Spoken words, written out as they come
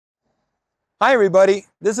Hi everybody,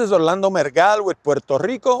 this is Orlando Mergal with Puerto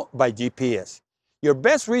Rico by GPS, your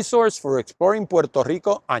best resource for exploring Puerto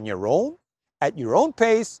Rico on your own, at your own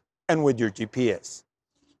pace, and with your GPS.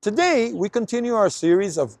 Today, we continue our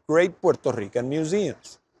series of great Puerto Rican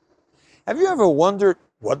museums. Have you ever wondered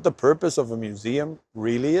what the purpose of a museum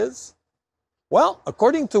really is? Well,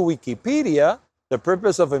 according to Wikipedia, the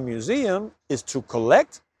purpose of a museum is to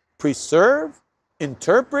collect, preserve,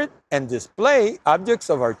 interpret, and display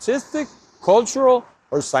objects of artistic, cultural,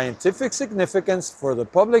 or scientific significance for the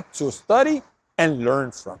public to study and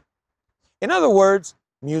learn from. In other words,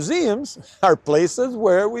 museums are places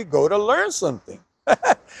where we go to learn something.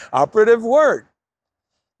 Operative word.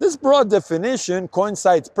 This broad definition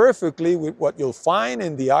coincides perfectly with what you'll find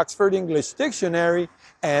in the Oxford English Dictionary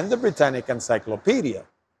and the Britannic Encyclopedia.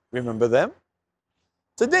 Remember them?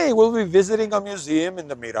 Today, we'll be visiting a museum in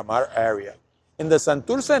the Miramar area, in the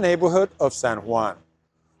Santurce neighborhood of San Juan,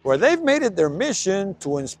 where they've made it their mission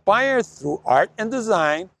to inspire through art and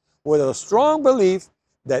design with a strong belief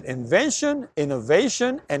that invention,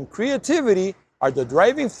 innovation, and creativity are the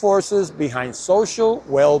driving forces behind social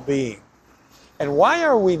well-being. And why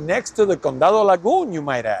are we next to the Condado Lagoon, you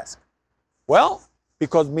might ask? Well,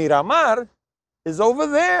 because Miramar is over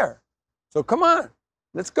there. So come on,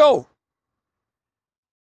 let's go.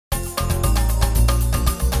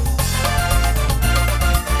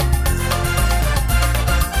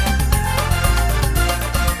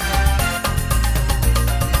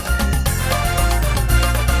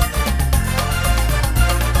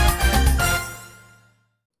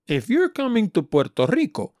 If you're coming to Puerto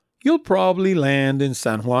Rico, you'll probably land in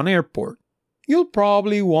San Juan Airport. You'll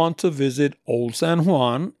probably want to visit Old San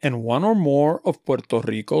Juan and one or more of Puerto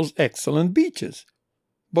Rico's excellent beaches.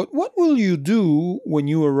 But what will you do when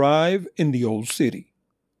you arrive in the old city?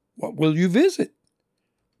 What will you visit?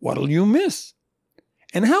 What'll you miss?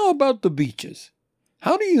 And how about the beaches?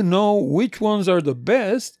 How do you know which ones are the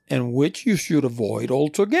best and which you should avoid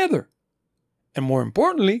altogether? And more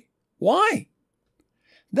importantly, why?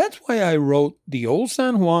 That's why I wrote the Old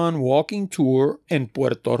San Juan Walking Tour and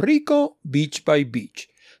Puerto Rico Beach by Beach,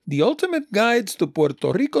 the ultimate guides to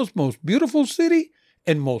Puerto Rico's most beautiful city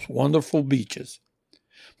and most wonderful beaches.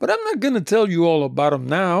 But I'm not going to tell you all about them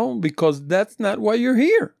now because that's not why you're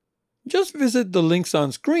here. Just visit the links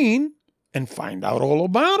on screen and find out all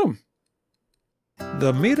about them.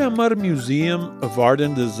 The Miramar Museum of Art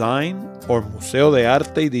and Design, or Museo de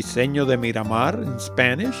Arte y Diseño de Miramar in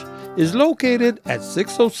Spanish, is located at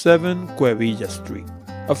 607 Cuevilla Street,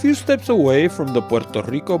 a few steps away from the Puerto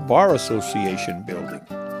Rico Bar Association building.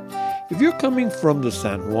 If you're coming from the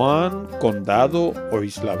San Juan, Condado, or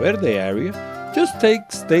Isla Verde area, just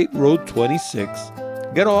take State Road 26,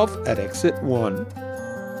 get off at exit 1,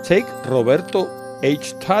 take Roberto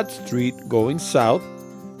H. Todd Street going south,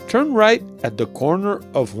 turn right at the corner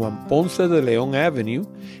of Juan Ponce de León Avenue,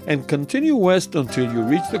 and continue west until you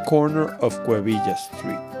reach the corner of Cuevilla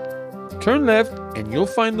Street. Turn left and you'll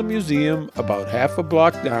find the museum about half a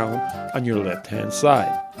block down on your left-hand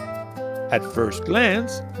side. At first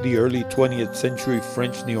glance, the early 20th century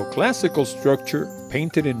French neoclassical structure,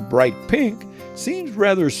 painted in bright pink, seems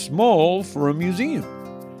rather small for a museum.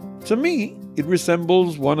 To me, it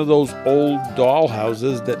resembles one of those old doll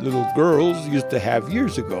houses that little girls used to have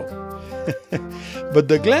years ago. But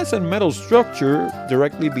the glass and metal structure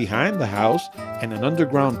directly behind the house and an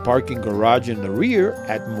underground parking garage in the rear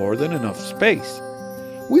add more than enough space.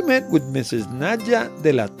 We met with Mrs. Nadia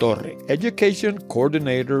de la Torre, Education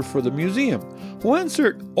Coordinator for the museum, who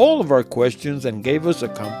answered all of our questions and gave us a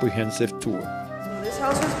comprehensive tour. This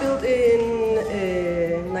house was built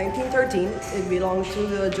in 1913. It belonged to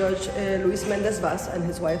the Judge Luis Méndez Bagur and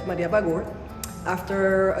his wife Maria Bagur.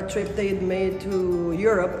 After a trip they'd made to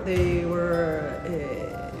Europe, they were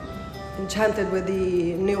enchanted with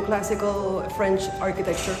the neoclassical French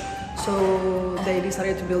architecture, so they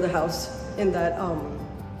decided to build a house in that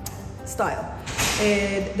style.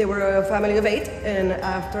 They were a family of 8, and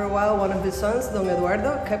after a while, one of his sons, Don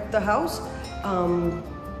Eduardo, kept the house.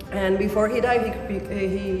 And before he died,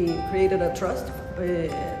 he created a trust in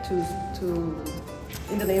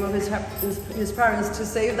the name of his parents to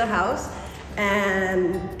save the house.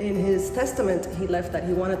 And in his testament, he left that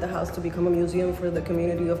he wanted the house to become a museum for the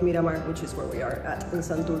community of Miramar, which is where we are at in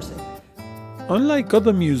Santurce. Unlike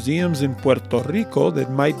other museums in Puerto Rico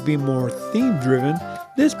that might be more theme-driven,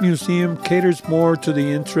 this museum caters more to the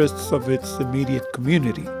interests of its immediate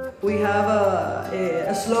community. We have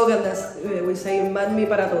a slogan that we say, MADMI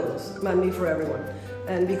para todos, MADMI for everyone.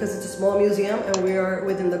 And because it's a small museum and we are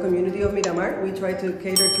within the community of Miramar, we try to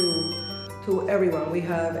cater to everyone. We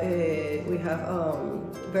have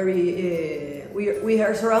very we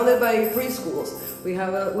are surrounded by preschools. We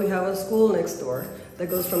have a school next door that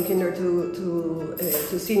goes from kinder to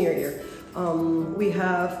senior year. We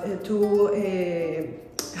have two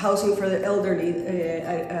housing for the elderly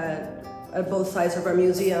at both sides of our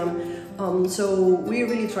museum. So we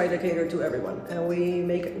really try to cater to everyone, and we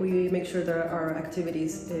make sure that our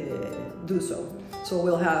activities do so. So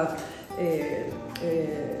we'll have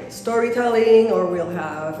storytelling, or we'll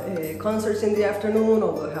have concerts in the afternoon,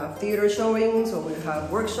 or we'll have theater showings, or we'll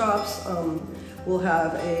have workshops. We'll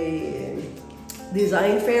have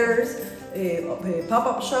design fairs,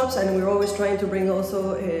 pop-up shops, and we're always trying to bring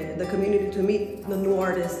also the community to meet the new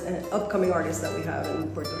artists and upcoming artists that we have in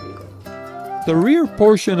Puerto Rico. The rear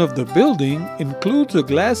portion of the building includes a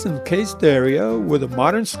glass-encased area with a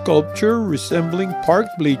modern sculpture resembling park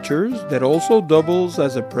bleachers that also doubles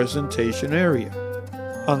as a presentation area.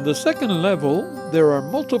 On the second level, there are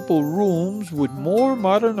multiple rooms with more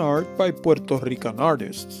modern art by Puerto Rican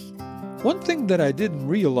artists. One thing that I didn't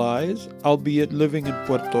realize, albeit living in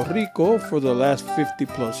Puerto Rico for the last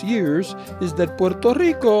 50+ years, is that Puerto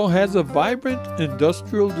Rico has a vibrant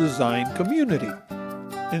industrial design community.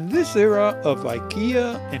 In this era of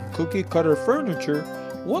IKEA and cookie-cutter furniture,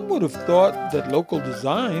 one would have thought that local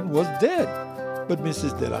design was dead. But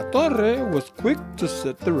Mrs. De La Torre was quick to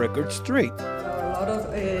set the record straight. A lot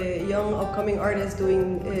of young upcoming artists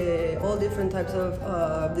doing all different types of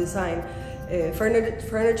design.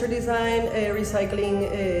 Furniture design, recycling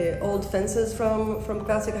old fences from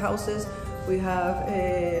classic houses. We have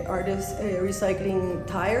artists recycling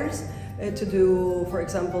tires to do, for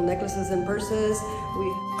example, necklaces and purses.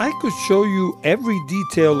 I could show you every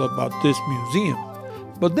detail about this museum,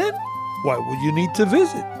 but then why would you need to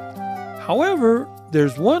visit? However,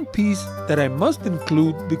 there's one piece that I must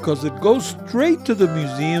include because it goes straight to the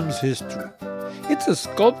museum's history. It's a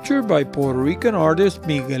sculpture by Puerto Rican artist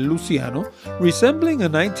Miguel Luciano, resembling a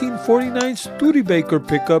 1949 Studebaker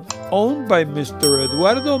pickup owned by Mr.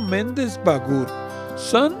 Eduardo Méndez Bagur,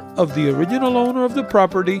 son of the original owner of the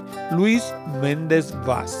property, Luis Méndez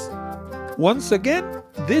Vaz. Once again,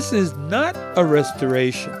 this is not a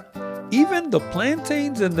restoration. Even the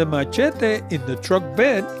plantains and the machete in the truck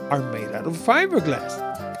bed are made out of fiberglass.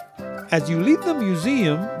 As you leave the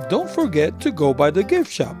museum, don't forget to go by the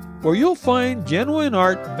gift shop, where you'll find genuine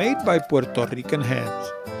art made by Puerto Rican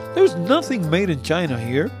hands. There's nothing made in China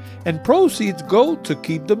here, and proceeds go to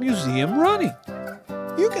keep the museum running.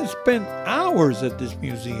 You can spend hours at this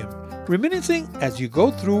museum, reminiscing as you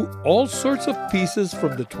go through all sorts of pieces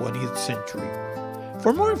from the 20th century.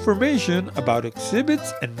 For more information about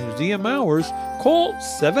exhibits and museum hours, call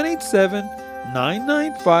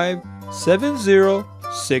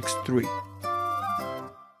 787-995-7063.